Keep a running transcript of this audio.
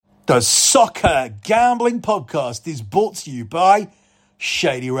The Soccer Gambling Podcast is brought to you by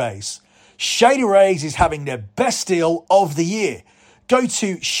Shady Rays. Shady Rays is having their best deal of the year. Go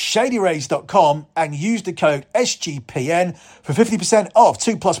to shadyrays.com and use the code SGPN for 50% off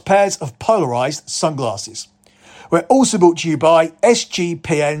 2+ pairs of polarized sunglasses. We're also brought to you by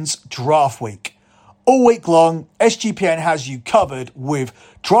SGPN's Draft Week. All week long, SGPN has you covered with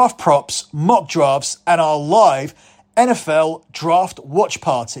draft props, mock drafts, and our live NFL Draft Watch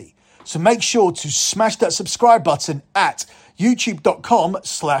Party. So make sure to smash that subscribe button at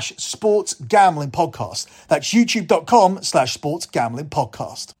youtube.com/sportsgamblingpodcast. That's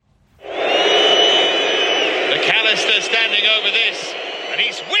youtube.com/sportsgamblingpodcast. McAllister standing over this, and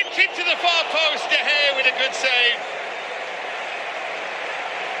he's whipped into the far post. De Gea with a good save.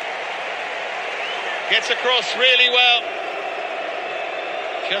 Gets across really well.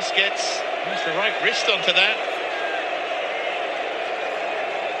 Just gets the right wrist onto that.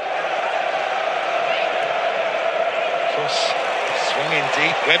 Cross swung in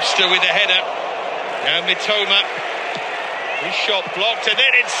deep. Webster with the header. Now Mitoma. His shot blocked, and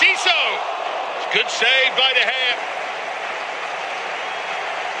then Enciso. Good save by De Gea.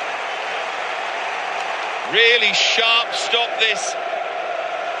 Really sharp stop this.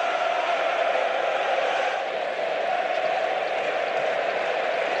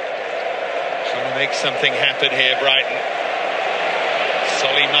 Trying to make something happen here, Brighton.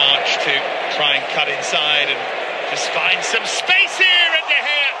 Solly March to try and cut inside and just find some space here, and De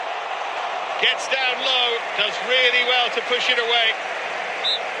Gea gets down low, does really well to push it away.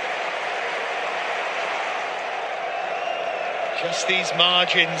 Just these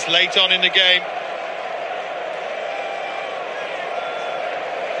margins late on in the game.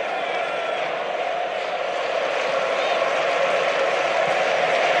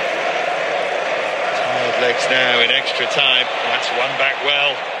 Tired legs now in extra time. That's one back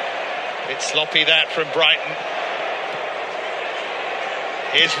well. Bit sloppy that from Brighton.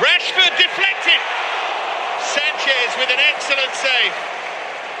 Here's Rashford deflected. Sanchez with an excellent save.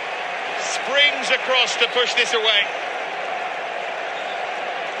 Springs across to push this away.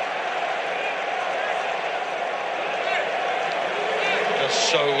 Does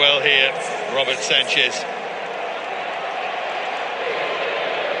so well here, Robert Sanchez.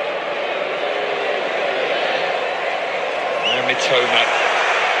 Now Mitoma.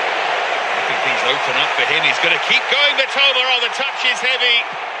 Things open up for him. He's going to keep going. Mitoma, oh, the touch is heavy.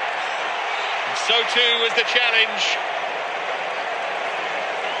 And so too was the challenge.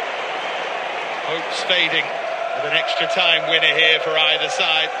 Hopes fading with an extra time winner here for either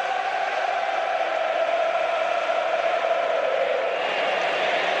side.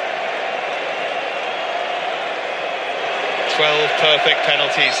 12 perfect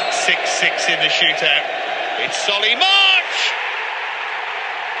penalties, 6-6 in the shootout. It's Solly March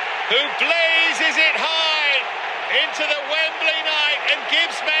who blazes it high into the Wembley night and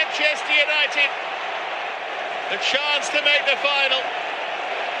gives Manchester United the chance to make the final.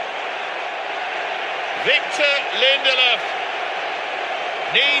 Victor Lindelof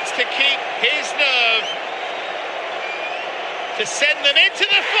needs to keep his nerve to send them into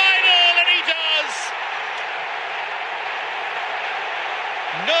the final, and he does.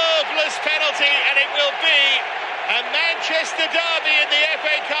 Nerveless penalty, and it will be a Manchester derby in the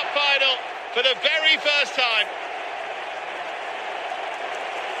FA Cup final for the very first time.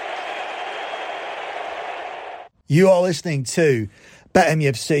 You are listening to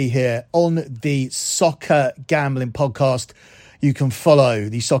BetMUFC here on the Soccer Gambling Podcast. You can follow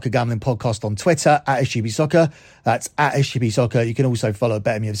the Soccer Gambling Podcast on Twitter at SGP Soccer. That's at SGP Soccer. You can also follow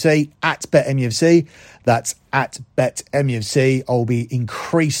BetMUFC at BetMUFC. That's at BetMUFC. I'll be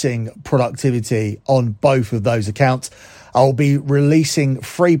increasing productivity on both of those accounts. I'll be releasing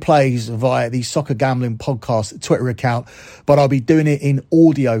free plays via the Soccer Gambling Podcast Twitter account, but I'll be doing it in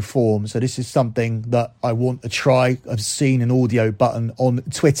audio form. So this is something that I want to try. I've seen an audio button on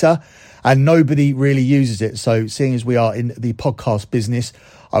Twitter and nobody really uses it. So seeing as we are in the podcast business,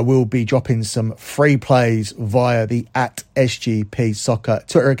 I will be dropping some free plays via the at SGP Soccer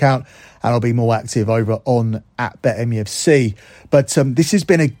Twitter account, and I'll be more active over on at BetMUFC. But this has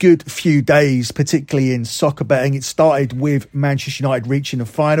been a good few days, particularly in soccer betting. It started with Manchester United reaching the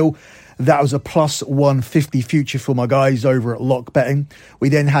final. That was a plus 150 future for my guys over at Lock Betting. We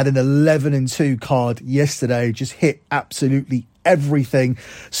then had an 11-2 card yesterday, just hit absolutely everything.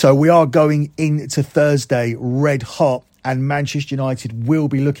 So we are going into Thursday red hot and Manchester United will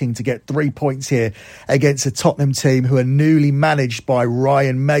be looking to get 3 points here against a Tottenham team who are newly managed by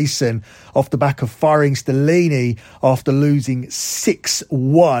Ryan Mason off the back of firing Stellini after losing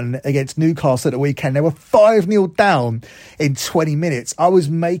 6-1 against Newcastle at the weekend. They were 5-0 down in 20 minutes. I was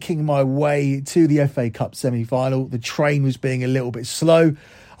making my way to the FA Cup semi-final. The train was being a little bit slow.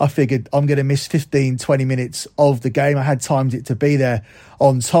 I figured I'm going to miss 15, 20 minutes of the game. I had timed it to be there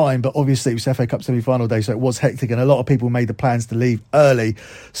on time, but obviously it was FA Cup semi-final day, so it was hectic, and a lot of people made the plans to leave early.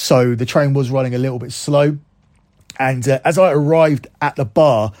 So the train was running a little bit slow. And as I arrived at the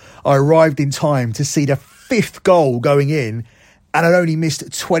bar, I arrived in time to see the 5th goal going in, and I'd only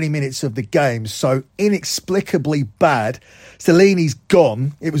missed 20 minutes of the game. So inexplicably bad. Stellini's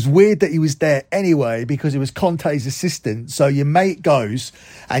gone. It was weird that he was there anyway because it was Conte's assistant. So your mate goes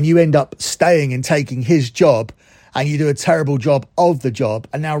and you end up staying and taking his job, and you do a terrible job of the job.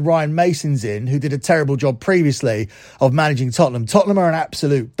 And now Ryan Mason's in, who did a terrible job previously of managing Tottenham. Tottenham are an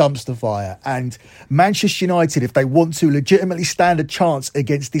absolute dumpster fire. And Manchester United, if they want to legitimately stand a chance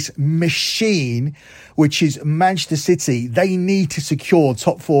against this machine, which is Manchester City, they need to secure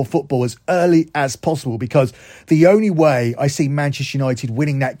top 4 football as early as possible, because the only way I see Manchester United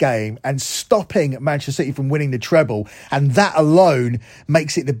winning that game and stopping Manchester City from winning the treble, and that alone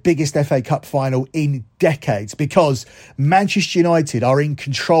makes it the biggest FA Cup final in decades, because Manchester United are in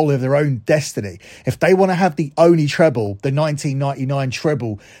control of their own destiny. If they want to have the only treble, the 1999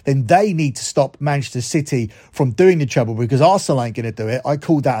 treble, then they need to stop Manchester City from doing the treble, because Arsenal ain't going to do it. I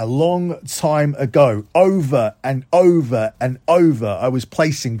called that a long time ago. Over and over and over, I was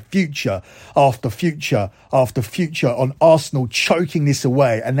placing future after future after future on Arsenal choking this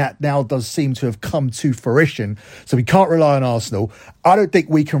away, and that now does seem to have come to fruition. So we can't rely on Arsenal. I don't think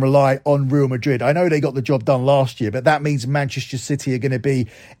we can rely on Real Madrid. I know they got the job done last year, but that means Manchester City are going to be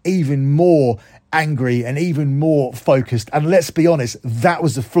even more angry and even more focused. And let's be honest, that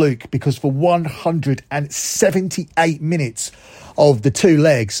was a fluke, because for 178 minutes of the 2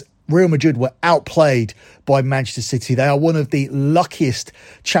 legs, Real Madrid were outplayed by Manchester City. They are one of the luckiest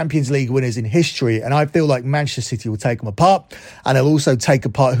Champions League winners in history, and I feel like Manchester City will take them apart, and they'll also take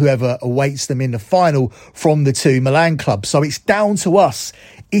apart whoever awaits them in the final from the 2 Milan clubs. So it's down to us.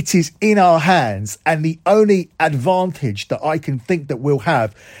 It is in our hands, and the only advantage that I can think that we'll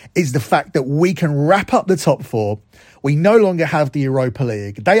have is the fact that we can wrap up the top 4. We no longer have the Europa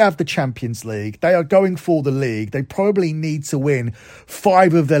League. They have the Champions League. They are going for the league. They probably need to win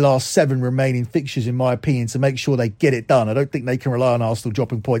 5 of their last 7 remaining fixtures, in my opinion, to make sure they get it done. I don't think they can rely on Arsenal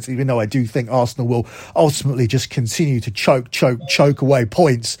dropping points, even though I do think Arsenal will ultimately just continue to choke away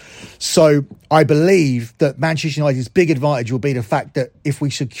points. So I believe that Manchester United's big advantage will be the fact that if we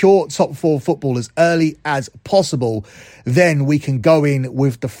secure top 4 football as early as possible, then we can go in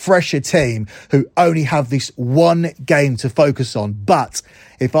with the fresher team who only have this one game to focus on. But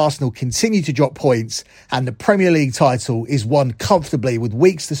if Arsenal continue to drop points and the Premier League title is won comfortably with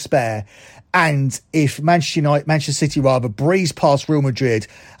weeks to spare, and if Manchester City breeze past Real Madrid,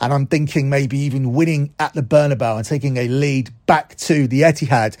 and I'm thinking maybe even winning at the Bernabeu and taking a lead back to the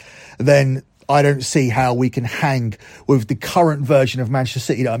Etihad, then I don't see how we can hang with the current version of Manchester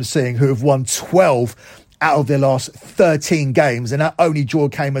City that I'm seeing, who have won 12 out of their last 13 games. And that only draw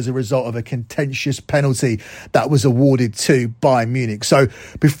came as a result of a contentious penalty that was awarded to Bayern Munich. So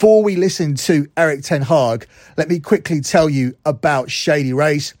before we listen to Erik ten Hag, let me quickly tell you about Shady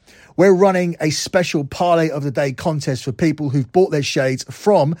Rays. We're running a special Parlay of the Day contest for people who've bought their shades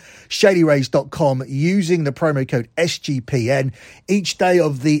from shadyrays.com using the promo code SGPN. Each day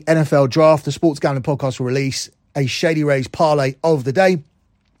of the NFL draft, the Sports Gambling Podcast will release a Shady Rays Parlay of the Day.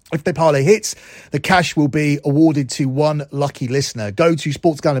 If the parlay hits, the cash will be awarded to one lucky listener. Go to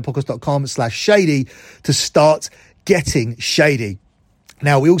sportsgamblingpodcast.com/shady to start getting shady.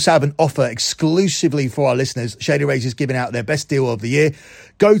 Now, we also have an offer exclusively for our listeners. Shady Rays is giving out their best deal of the year.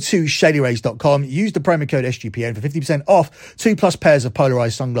 Go to shadyrays.com, use the promo code SGPN for 50% off 2+ pairs of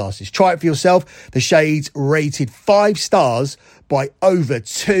polarized sunglasses. Try it for yourself. The shades rated 5 stars by over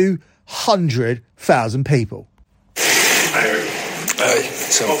 200,000 people.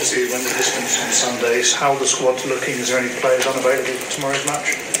 So obviously, when the distance on Sundays, how the squad's looking? Is there any players unavailable for tomorrow's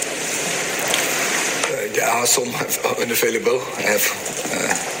match? There are some unavailable. I have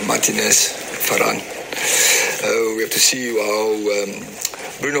Martinez, Varane. We have to see how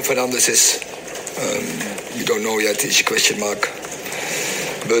Bruno Fernandes is. We don't know yet. It's a question mark.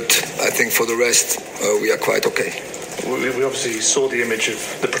 But I think for the rest, we are quite okay. We obviously saw the image of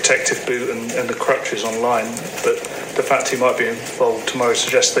the protective boot and the crutches online, but the fact he might be involved tomorrow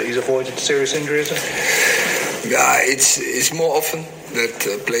suggests that he's avoided serious injury, is it? Yeah, it's more often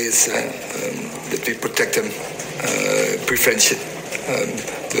that players that we protect them prevention.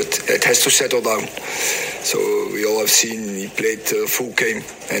 But it has to settle down. So we all have seen he played a full game,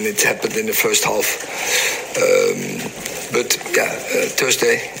 and it happened in the first half. But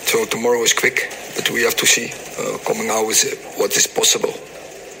Thursday, so tomorrow is quick, but we have to see coming hours what is possible.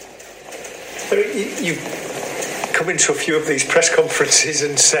 You come into a few of these press conferences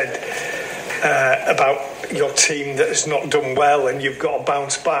and said about your team that has not done well and you've got to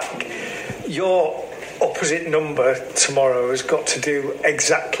bounce back. Your opposite number tomorrow has got to do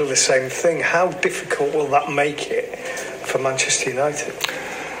exactly the same thing. How difficult will that make it for Manchester United?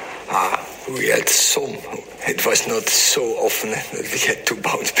 We had some. It was not so often that we had to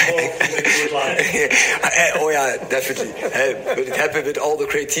bounce back. Oh yeah, definitely. But it happened with all the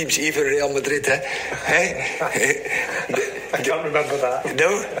great teams, even Real Madrid. I can't remember that.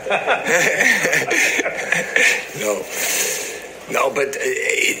 No? No, but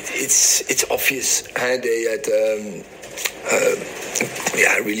it's obvious. They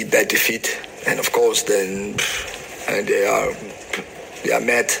had a really bad defeat, and of course then they are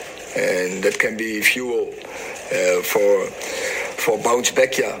mad, and that can be fuel for bounce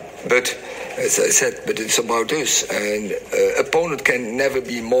back. Yeah, but as I said, but it's about us, and opponent can never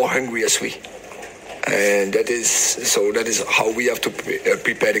be more hungry as we. And that is how we have to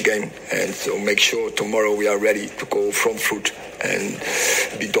prepare the game, and so make sure tomorrow we are ready to go front foot and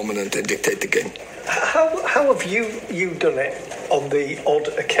be dominant and dictate the game. How have you done it on the odd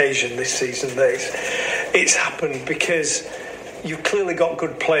occasion this season that it's happened? Because you've clearly got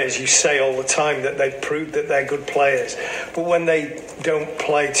good players. You say all the time that they've proved that they're good players, but when they don't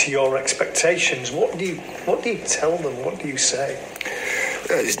play to your expectations, what do you tell them? What do you say?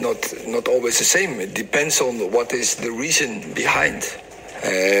 It's not always the same. It depends on what is the reason behind,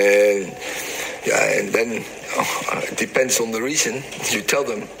 and then it depends on the reason. You tell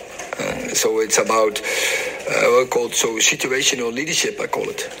them. So it's about situational leadership. I call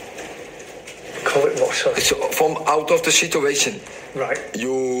it. Call it what? Sorry. So from out of the situation, right?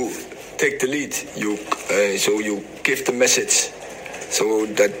 You take the lead. You give the message. So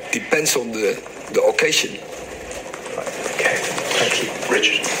that depends on the occasion. Okay, thank you.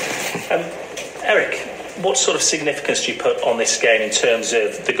 Richard. Eric, what sort of significance do you put on this game in terms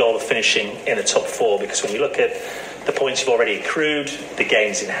of the goal of finishing in the top four? Because when you look at the points you've already accrued, the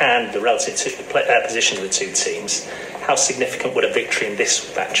games in hand, the relative positions of the two teams, how significant would a victory in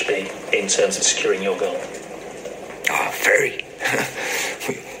this match be in terms of securing your goal? Very.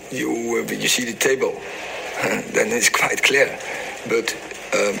 You see the table, then it's quite clear. But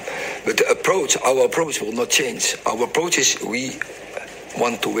the approach, our approach will not change. Our approach is we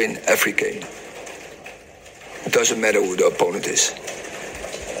want to win every game. It doesn't matter who the opponent is.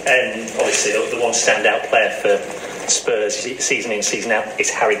 And obviously the one standout player for Spurs season in, season out is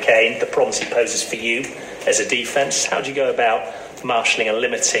Harry Kane. The problems he poses for you as a defence. How do you go about marshalling and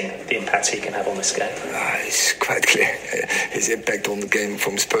limiting the impact he can have on this game? It's quite clear. His impact on the game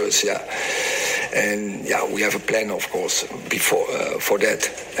from Spurs, yeah. And we have a plan, of course, before for that.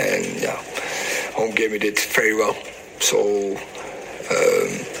 And home game we did very well. So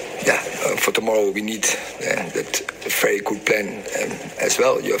for tomorrow we need that very good plan as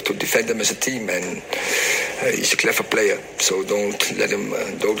well. You have to defend them as a team, and he's a clever player. So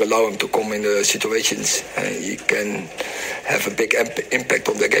don't allow him to come in the situations. He can have a big impact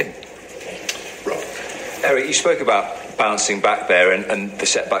on the game. Rob. Eric, you spoke about bouncing back there and the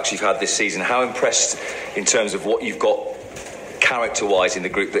setbacks you've had this season. How impressed in terms of what you've got character-wise in the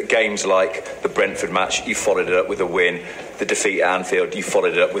group, that games like the Brentford match, you followed it up with a win, the defeat at Anfield, you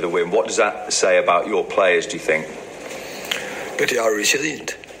followed it up with a win. What does that say about your players, do you think? That they are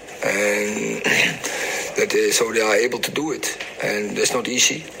resilient, and that they are able to do it. And that's not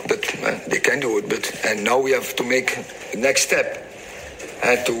easy, but they can do it. And now we have to make the next step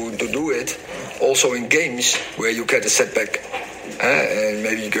and to do it also in games where you get a setback. And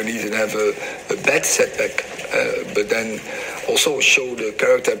maybe you can even have a bad setback, but then also show the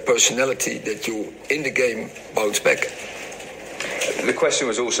character and personality that you, in the game, bounce back. The question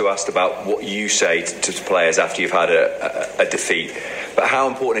was also asked about what you say to players after you've had a defeat. But how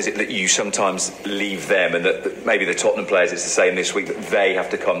important is it that you sometimes leave them, and that maybe the Tottenham players, it's the same this week, that they have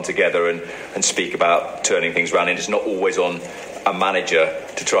to come together and speak about turning things around, and it's not always on a manager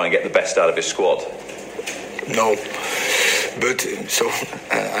to try and get the best out of his squad? No. But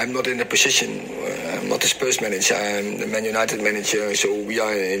I'm not in a position. I'm not the Spurs manager. I'm the Man United manager. So we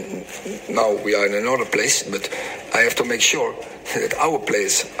are in another place. But I have to make sure that our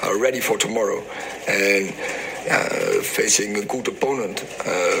players are ready for tomorrow and facing a good opponent.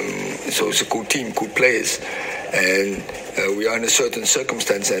 So it's a good team, good players, And we are in a certain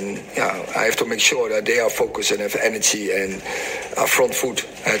circumstance, and I have to make sure that they are focused and have energy and are front foot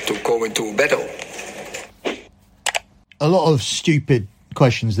to go into battle. A lot of stupid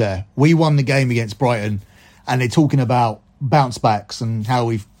questions there. We won the game against Brighton, and they're talking about bounce backs and how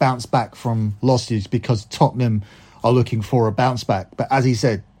we've bounced back from losses because Tottenham are looking for a bounce back. But as he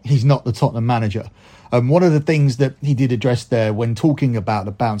said, he's not the Tottenham manager. One of the things that he did address there when talking about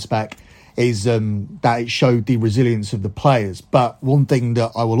the bounce back is that it showed the resilience of the players. But one thing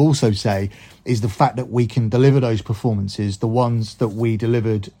that I will also say is the fact that we can deliver those performances, the ones that we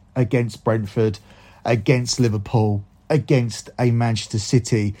delivered against Brentford, against Liverpool, against a Manchester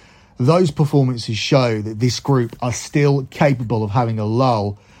City. Those performances show that this group are still capable of having a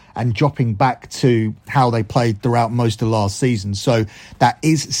lull and dropping back to how they played throughout most of last season. So that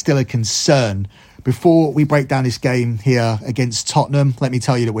is still a concern. Before we break down this game here against Tottenham, let me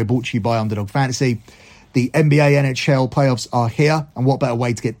tell you that we're brought to you by Underdog Fantasy. The NBA NHL playoffs are here, and what better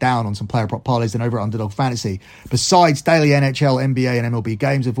way to get down on some player prop parlays than over at Underdog Fantasy. Besides daily NHL, NBA and MLB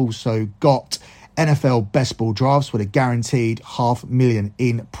games, we've also got NFL best ball drafts with a guaranteed $500,000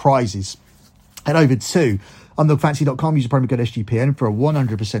 in prizes. Head over to underdogfantasy.com, use the promo code SGPN for a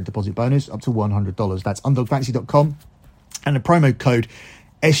 100% deposit bonus up to $100. That's underdogfantasy.com and the promo code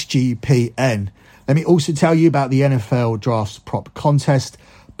SGPN. Let me also tell you about the NFL Drafts Prop Contest.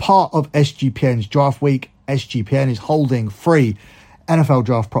 Part of SGPN's Draft Week, SGPN is holding free NFL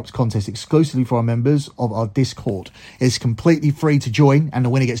Draft Props Contest exclusively for our members of our Discord. It's completely free to join, and the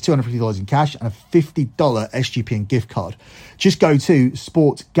winner gets $250 in cash and a $50 SGPN gift card. Just go to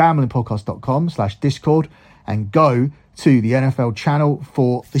sportsgamblingpodcast.com/Discord and go to the NFL channel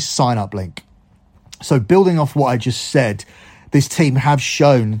for the sign-up link. So building off what I just said, this team have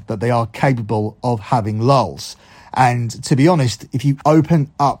shown that they are capable of having lulls. And to be honest, if you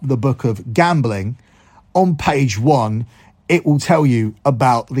open up the book of gambling, on page 1, it will tell you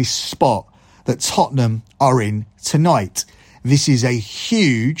about this spot that Tottenham are in tonight. This is a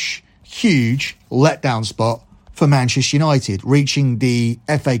huge, huge letdown spot for Manchester United, reaching the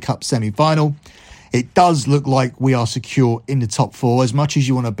FA Cup semi-final. It does look like we are secure in the top 4. As much as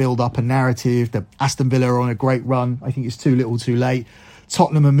you want to build up a narrative that Aston Villa are on a great run, I think it's too little too late.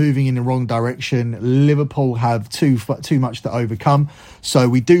 Tottenham are moving in the wrong direction. Liverpool have too much to overcome. So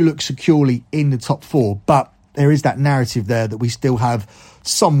we do look securely in the top 4. But there is that narrative there that we still have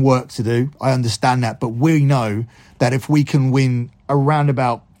some work to do. I understand that. But we know that if we can win around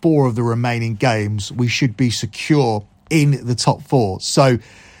about 4 of the remaining games, we should be secure in the top 4. So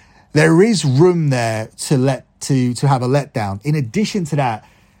there is room there to have a letdown. In addition to that,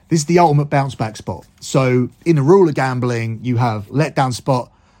 this is the ultimate bounce back spot. So in the rule of gambling, you have letdown spot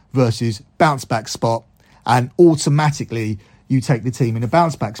versus bounce back spot, and automatically you take the team in a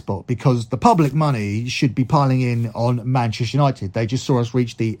bounce back spot because the public money should be piling in on Manchester United. They just saw us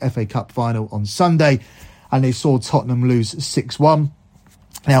reach the FA Cup final on Sunday and they saw Tottenham lose 6-1.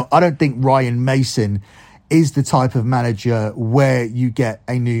 Now, I don't think Ryan Mason is the type of manager where you get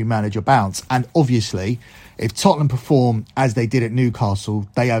a new manager bounce. And obviously, if Tottenham perform as they did at Newcastle,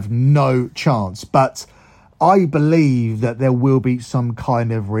 they have no chance. But I believe that there will be some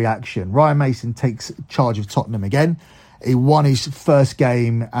kind of reaction. Ryan Mason takes charge of Tottenham again. He won his first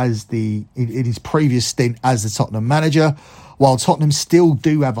game in his previous stint as the Tottenham manager, while Tottenham still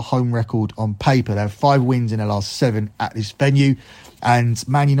do have a home record on paper. They have 5 wins in their last 7 at this venue. And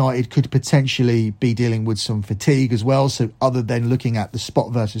Man United could potentially be dealing with some fatigue as well. So other than looking at the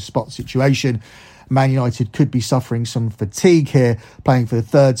spot versus spot situation, Man United could be suffering some fatigue here, playing for the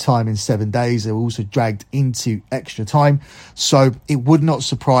 3rd time in 7 days. They were also dragged into extra time. So it would not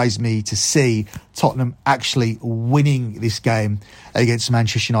surprise me to see Tottenham actually winning this game against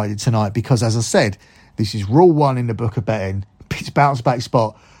Manchester United tonight. Because as I said, this is rule 1 in the book of betting. It's bounce back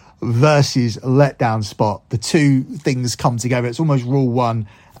spot versus letdown spot. The two things come together. It's almost rule 1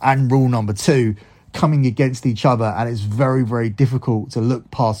 and rule number 2 coming against each other, and it's very, very difficult to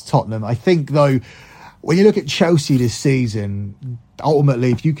look past Tottenham. I think, though, when you look at Chelsea this season,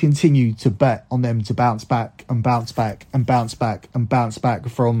 ultimately, if you continue to bet on them to bounce back and bounce back and bounce back and bounce back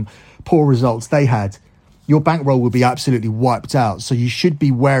from poor results they had, your bankroll will be absolutely wiped out. So you should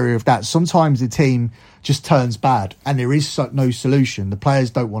be wary of that. Sometimes the team just turns bad and there is no solution. The players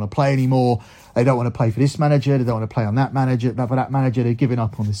don't want to play anymore. They don't want to play for this manager. They don't want to play on that manager. For that manager, they're giving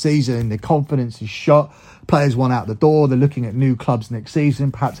up on the season. Their confidence is shot. Players want out the door. They're looking at new clubs next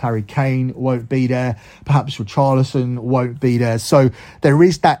season. Perhaps Harry Kane won't be there. Perhaps Richarlison won't be there. So there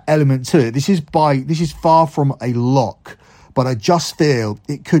is that element to it. This is far from a lock, but I just feel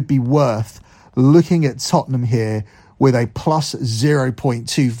it could be worth looking at Tottenham here with a plus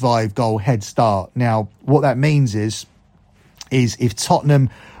 0.25 goal head start. Now, what that means is if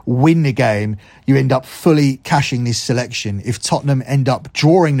Tottenham win the game, you end up fully cashing this selection. If Tottenham end up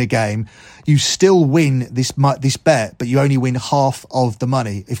drawing the game, you still win this bet, but you only win half of the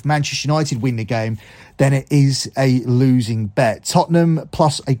money. If Manchester United win the game, then it is a losing bet. Tottenham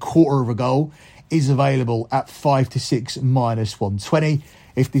plus a quarter of a goal is available at 5-6 minus 120.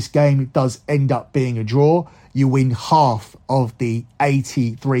 If this game does end up being a draw, you win half of the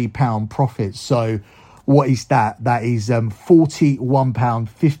 £83 profit. So what is that? That is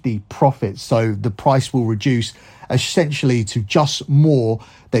 £41.50 profit. So the price will reduce essentially to just more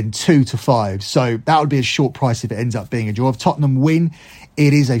than 2 to 5. So that would be a short price if it ends up being a draw. If Tottenham win,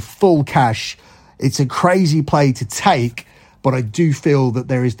 it is a full cash. It's a crazy play to take, but I do feel that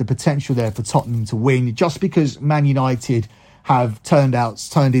there is the potential there for Tottenham to win, just because Man United have turned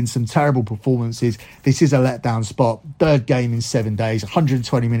in some terrible performances. This is a letdown spot. Third game in 7 days,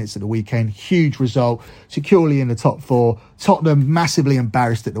 120 minutes at the weekend. Huge result, securely in the top 4. Tottenham massively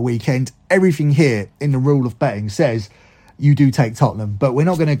embarrassed at the weekend. Everything here in the rule of betting says you do take Tottenham, but we're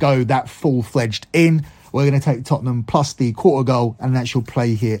not going to go that full-fledged in. We're going to take Tottenham plus the quarter goal, and that shall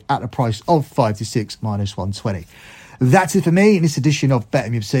play here at a price of 5-6 minus 120. That's it for me in this edition of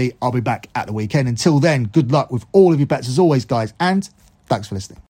BetMUFC. I'll be back at the weekend. Until then, good luck with all of your bets as always, guys, and thanks for listening.